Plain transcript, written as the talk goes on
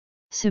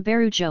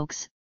Subaru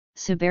jokes,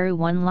 Subaru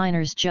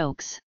one-liners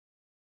jokes.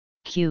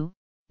 Q.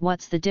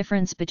 What's the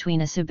difference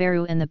between a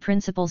Subaru and the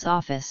principal's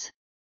office?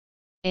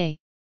 A.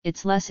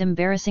 It's less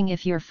embarrassing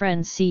if your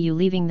friends see you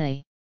leaving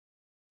the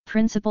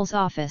principal's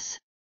office.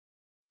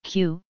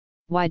 Q.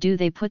 Why do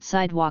they put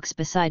sidewalks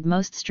beside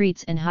most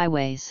streets and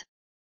highways?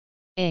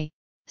 A.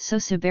 So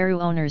Subaru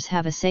owners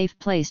have a safe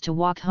place to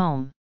walk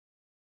home.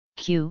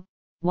 Q.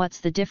 What's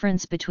the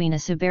difference between a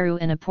Subaru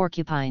and a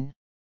porcupine?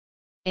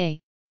 A.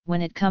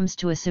 When it comes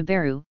to a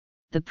Subaru,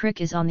 the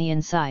prick is on the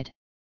inside.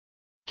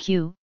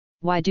 Q.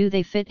 Why do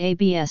they fit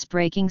ABS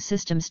braking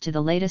systems to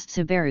the latest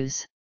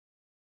Subarus?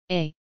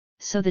 A.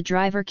 So the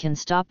driver can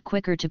stop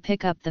quicker to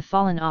pick up the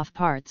fallen off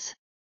parts.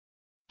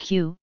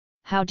 Q.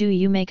 How do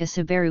you make a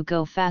Subaru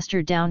go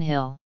faster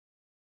downhill?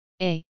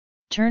 A.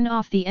 Turn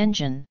off the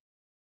engine.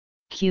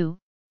 Q.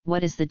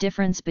 What is the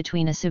difference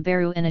between a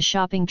Subaru and a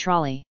shopping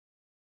trolley?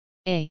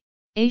 A.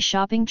 A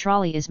shopping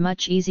trolley is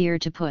much easier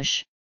to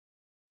push.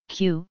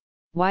 Q.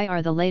 Why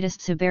are the latest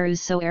Subarus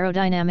so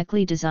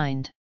aerodynamically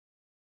designed?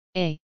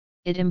 A.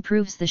 It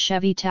improves the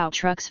Chevy tow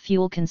truck's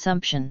fuel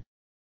consumption.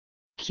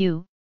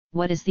 Q.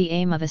 What is the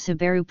aim of a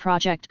Subaru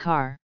project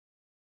car?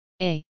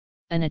 A.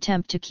 An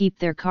attempt to keep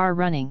their car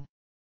running.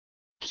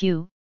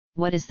 Q.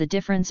 What is the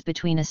difference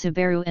between a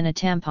Subaru and a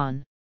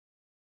tampon?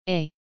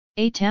 A.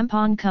 A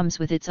tampon comes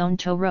with its own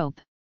tow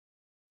rope.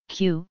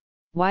 Q.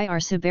 Why are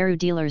Subaru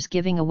dealers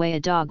giving away a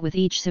dog with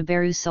each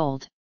Subaru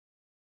sold?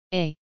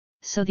 A.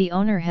 So the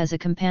owner has a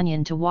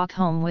companion to walk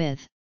home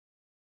with.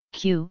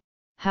 Q.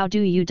 How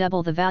do you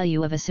double the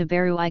value of a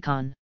Subaru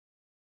icon?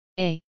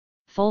 A.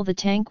 Full the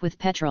tank with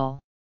petrol.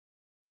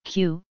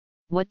 Q.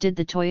 What did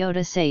the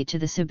Toyota say to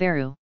the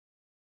Subaru?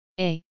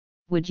 A.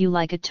 Would you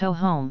like a tow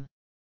home?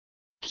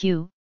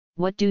 Q.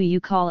 What do you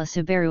call a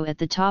Subaru at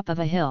the top of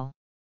a hill?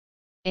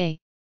 A.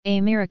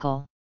 A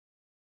miracle.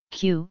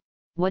 Q.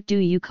 What do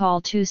you call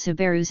two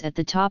Subarus at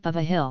the top of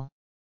a hill?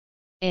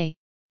 A.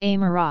 A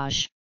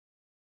mirage.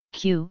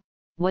 Q.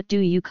 What do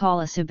you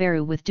call a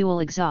Subaru with dual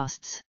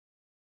exhausts?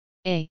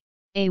 A.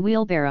 A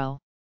wheelbarrow.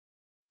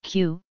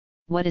 Q.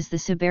 What is the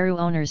Subaru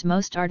owner's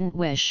most ardent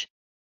wish?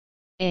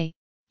 A.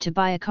 To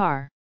buy a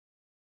car.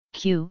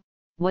 Q.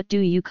 What do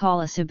you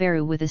call a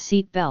Subaru with a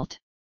seat belt?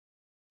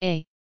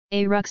 A.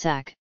 A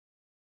rucksack.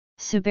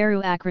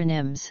 Subaru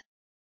acronyms.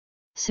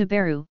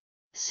 Subaru,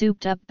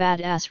 Souped Up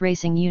Badass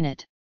Racing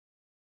Unit.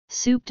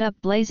 Souped Up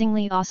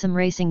Blazingly Awesome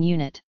Racing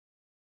Unit.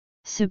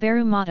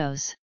 Subaru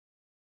mottos.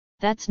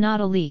 That's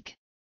not a leak.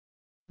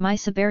 My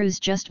Subaru's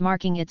just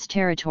marking its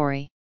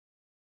territory.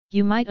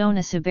 You might own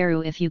a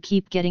Subaru if you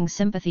keep getting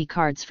sympathy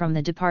cards from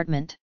the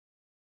Department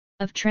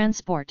of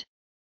Transport.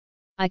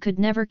 I could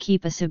never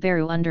keep a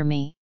Subaru under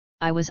me,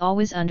 I was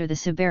always under the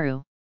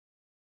Subaru.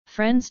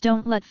 Friends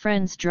don't let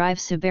friends drive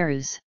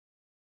Subarus.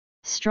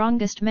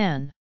 Strongest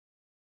man.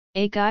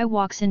 A guy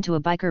walks into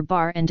a biker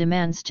bar and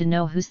demands to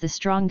know who's the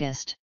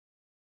strongest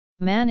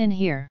man in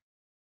here.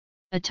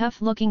 A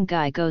tough-looking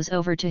guy goes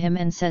over to him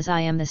and says,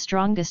 I am the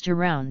strongest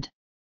around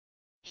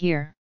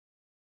here.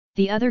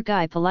 The other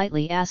guy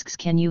politely asks,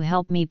 can you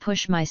help me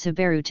push my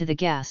Subaru to the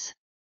gas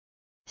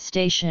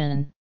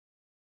station?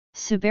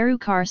 Subaru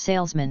car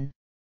salesman.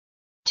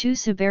 Two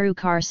Subaru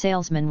car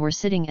salesmen were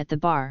sitting at the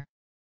bar.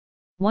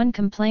 One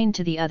complained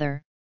to the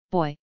other,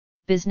 boy,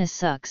 business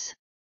sucks.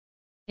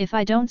 If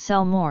I don't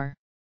sell more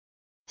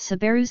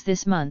Subarus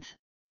this month,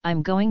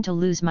 I'm going to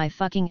lose my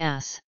fucking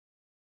ass.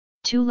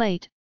 Too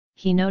late,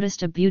 he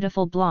noticed a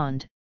beautiful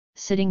blonde,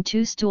 sitting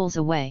 2 stools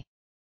away.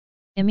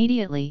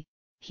 Immediately,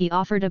 he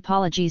offered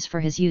apologies for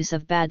his use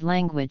of bad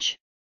language.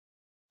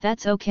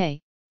 That's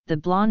okay, the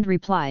blonde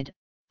replied,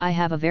 I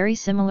have a very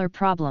similar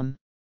problem.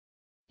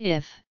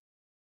 If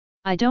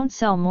I don't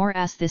sell more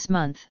ass this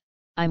month,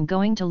 I'm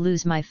going to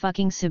lose my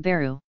fucking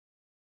Subaru.